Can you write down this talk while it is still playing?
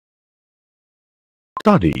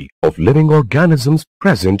study of living organisms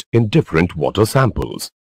present in different water samples.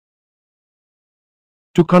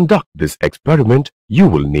 To conduct this experiment, you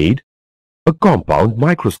will need a compound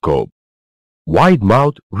microscope,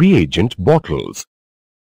 wide-mouth reagent bottles,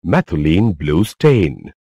 methylene blue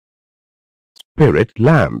stain, spirit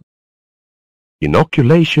lamp,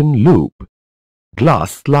 inoculation loop,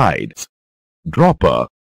 glass slides, dropper,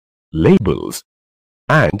 labels,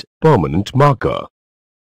 and permanent marker.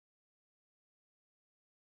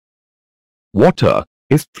 Water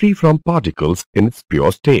is free from particles in its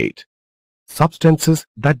pure state. Substances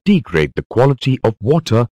that degrade the quality of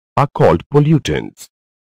water are called pollutants.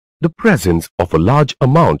 The presence of a large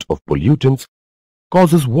amount of pollutants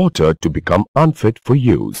causes water to become unfit for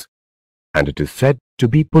use, and it is said to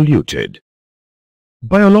be polluted.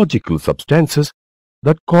 Biological substances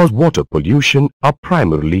that cause water pollution are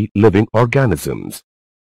primarily living organisms.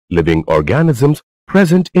 Living organisms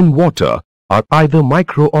present in water are either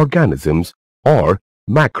microorganisms or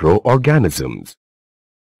macroorganisms.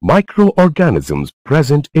 Microorganisms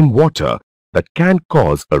present in water that can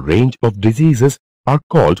cause a range of diseases are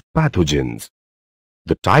called pathogens.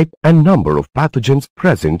 The type and number of pathogens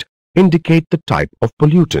present indicate the type of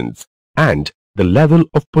pollutants and the level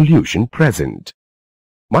of pollution present.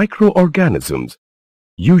 Microorganisms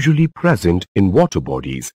usually present in water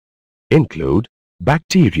bodies include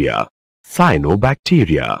bacteria,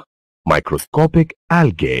 cyanobacteria, microscopic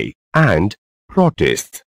algae, and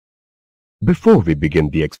protists. Before we begin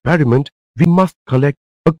the experiment, we must collect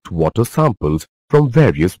water samples from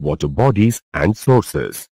various water bodies and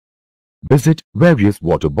sources. Visit various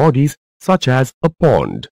water bodies such as a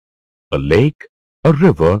pond, a lake, a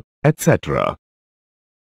river, etc.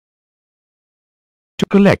 To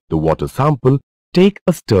collect the water sample, take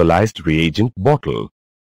a sterilized reagent bottle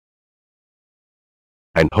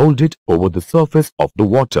and hold it over the surface of the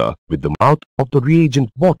water with the mouth of the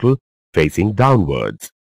reagent bottle facing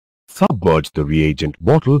downwards. Submerge the reagent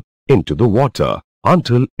bottle into the water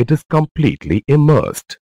until it is completely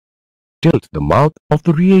immersed. Tilt the mouth of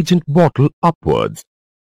the reagent bottle upwards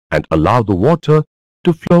and allow the water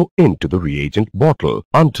to flow into the reagent bottle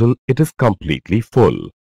until it is completely full.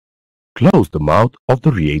 Close the mouth of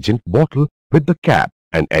the reagent bottle with the cap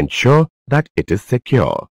and ensure that it is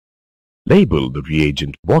secure. Label the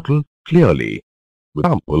reagent bottle clearly with the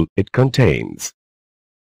sample it contains.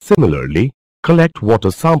 Similarly, collect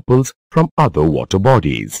water samples from other water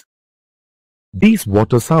bodies. These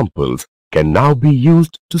water samples can now be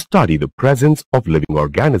used to study the presence of living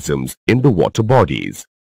organisms in the water bodies.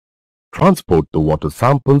 Transport the water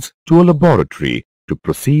samples to a laboratory to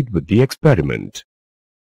proceed with the experiment.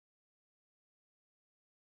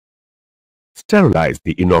 Sterilize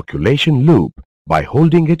the inoculation loop by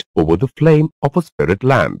holding it over the flame of a spirit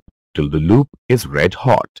lamp till the loop is red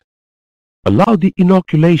hot. Allow the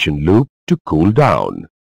inoculation loop to cool down.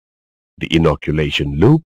 The inoculation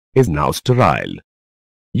loop is now sterile.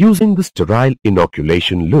 Using the sterile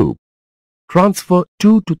inoculation loop, transfer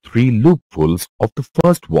 2 to 3 loopfuls of the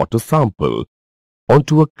first water sample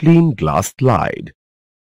onto a clean glass slide.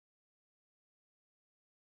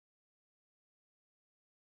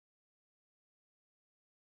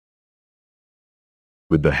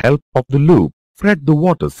 With the help of the loop, spread the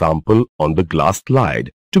water sample on the glass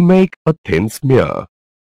slide to make a thin smear.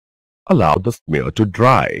 Allow the smear to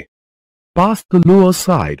dry. Pass the lower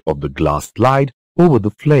side of the glass slide over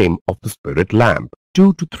the flame of the spirit lamp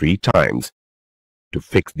 2 to 3 times to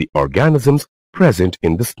fix the organisms present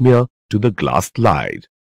in the smear to the glass slide.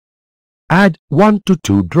 Add 1 to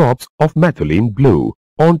 2 drops of methylene blue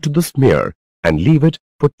onto the smear and leave it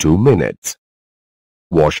for 2 minutes.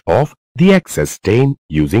 Wash off the excess stain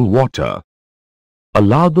using water.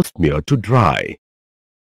 Allow the smear to dry.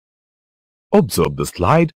 Observe the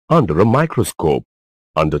slide under a microscope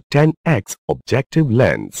under 10x objective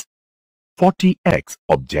lens, 40x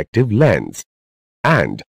objective lens,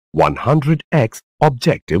 and 100x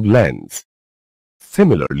objective lens.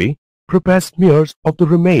 Similarly, prepare smears of the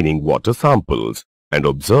remaining water samples and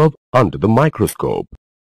observe under the microscope.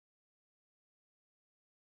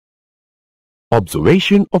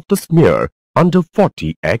 Observation of the smear under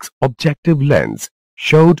 40x objective lens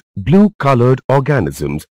showed blue-colored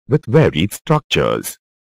organisms with varied structures.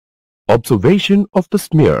 Observation of the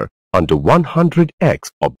smear under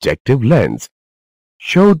 100x objective lens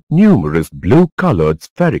showed numerous blue-colored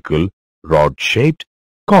spherical, rod-shaped,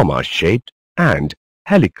 comma-shaped, and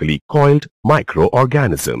helically coiled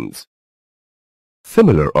microorganisms.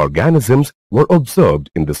 Similar organisms were observed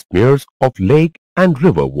in the smears of lake and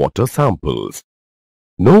river water samples.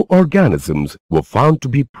 No organisms were found to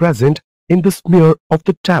be present in the smear of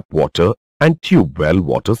the tap water and tube well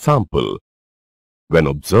water sample. when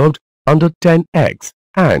observed under 10x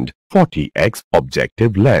and 40x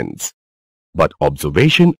objective lens. But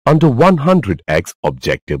observation under 100x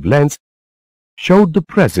objective lens showed the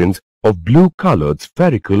presence of blue-colored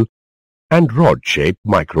spherical and rod-shaped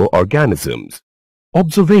microorganisms.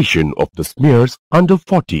 Observation of the smears under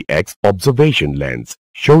 40x observation lens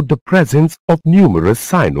showed the presence of numerous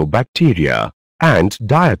cyanobacteria and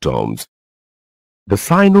diatoms. The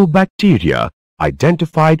cyanobacteria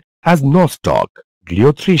identified as nostoc,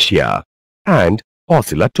 gliotrichia, and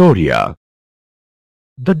oscillatoria.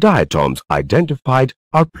 The diatoms identified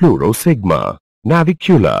are Pleurosigma,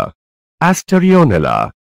 Navicula,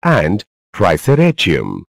 Asterionella, and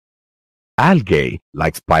Triceratium. Algae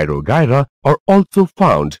like Spirogyra are also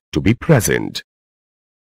found to be present.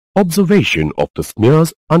 Observation of the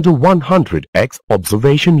smears under 100x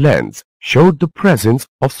observation lens showed the presence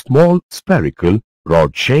of small spherical,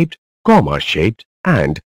 rod-shaped, comma-shaped,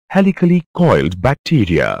 and helically coiled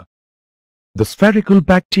bacteria. The spherical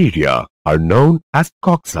bacteria are known as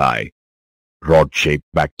cocci, rod-shaped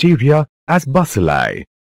bacteria as bacilli,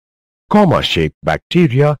 comma-shaped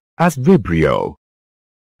bacteria as vibrio,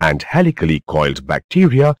 and helically coiled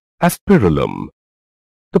bacteria as spirillum.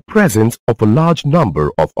 The presence of a large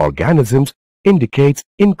number of organisms indicates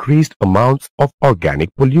increased amounts of organic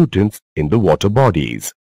pollutants in the water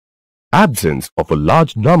bodies. Absence of a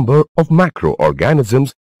large number of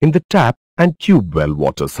macroorganisms in the tap and tube well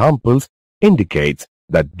water samples indicates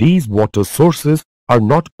that these water sources are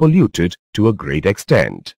not polluted to a great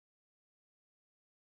extent.